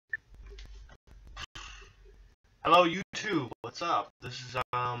Hello YouTube, what's up? This is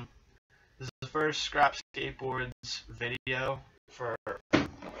the first Scrap Skateboards video for just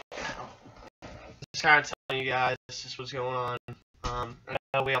kind of telling you guys just what's going on. I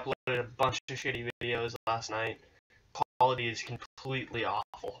know we uploaded a bunch of shitty videos last night. Quality is completely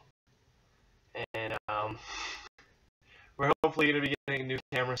awful. And we're hopefully gonna be getting a new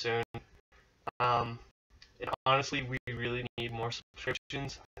camera soon. And honestly, we really need more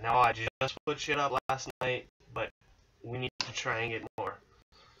subscriptions. I know I just put shit up last night, but we need to try and get more.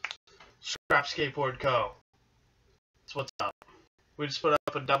 Scrap Skateboard Co. That's what's up. We just put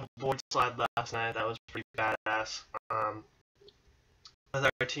up a double board slide last night. That was pretty badass. With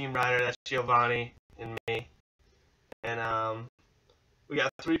our team rider, that's Giovanni and me. And we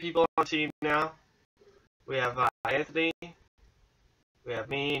got 3 people on the team now. We have Anthony. We have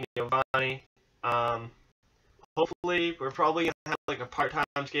me and Giovanni. Hopefully, we're probably gonna have like a part-time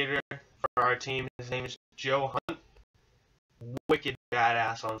skater for our team. His name is Joe Hunt. Wicked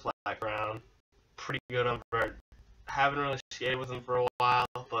badass on flat ground. Pretty good on vert. Haven't really skated with him for a while,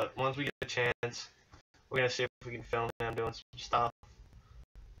 but once we get a chance, we're gonna see if we can film him doing some stuff.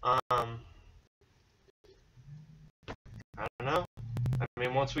 I don't know. I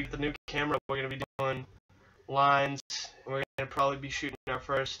mean, once we get the new camera, we're gonna be doing lines. We're gonna probably be shooting our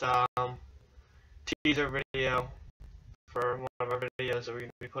first teaser video for one of our videos that we're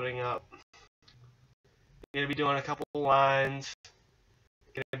gonna be putting up. We're gonna be doing a couple lines.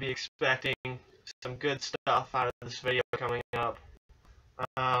 Gonna be expecting some good stuff out of this video coming up.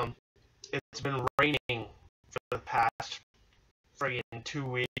 It's been raining for the past friggin' 2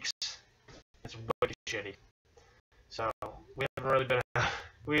 weeks. It's wicked shitty. So we haven't really been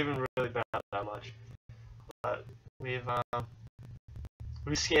out that much. But we've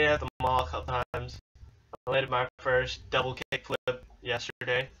skated at the mall a couple times. I landed my first double kickflip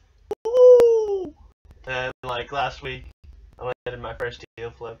yesterday. Woo! And like last week, I landed my first heel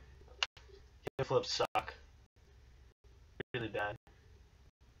flip. Heel flips suck. Really bad.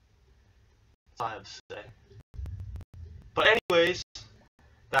 That's all I have to say. But anyways,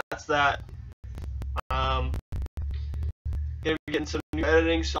 that's that. Gonna be getting some new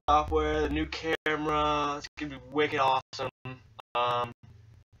editing software, the new camera. It's gonna be wicked awesome.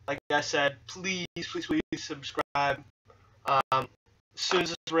 Like I said, please subscribe. As soon as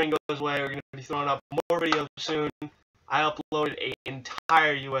this ring goes away, we're gonna be throwing up more videos soon. I uploaded an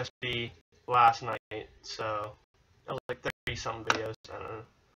entire USB last night, so that was like 30-something videos. I don't know,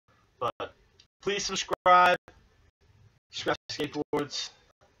 but please subscribe. Scrap Skateboards.